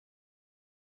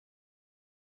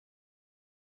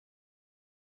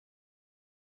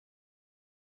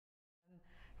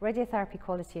Radiotherapy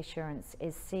quality assurance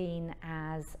is seen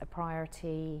as a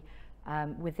priority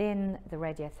within the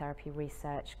radiotherapy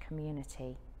research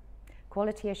community.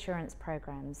 Quality assurance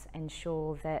programs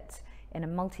ensure that in a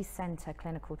multi-center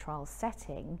clinical trial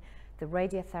setting, the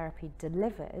radiotherapy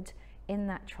delivered in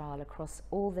that trial across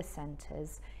all the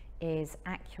centers is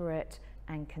accurate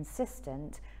and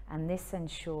consistent, and this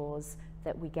ensures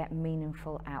that we get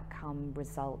meaningful outcome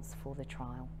results for the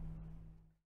trial.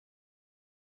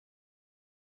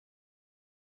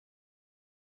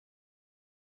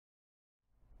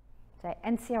 So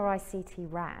NCRI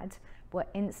CTRad were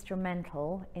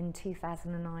instrumental in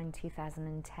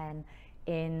 2009-2010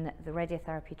 in the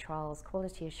Radiotherapy Trials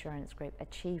Quality Assurance Group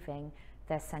achieving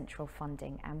their central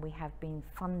funding, and we have been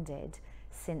funded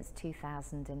since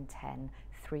 2010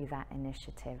 through that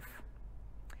initiative.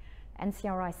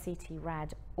 NCRI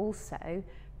CTRad also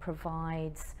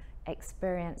provides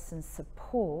experience and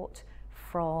support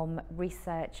from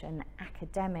research and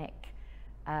academic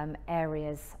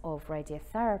areas of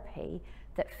radiotherapy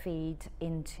that feed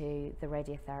into the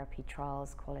Radiotherapy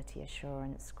Trials Quality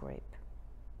Assurance Group.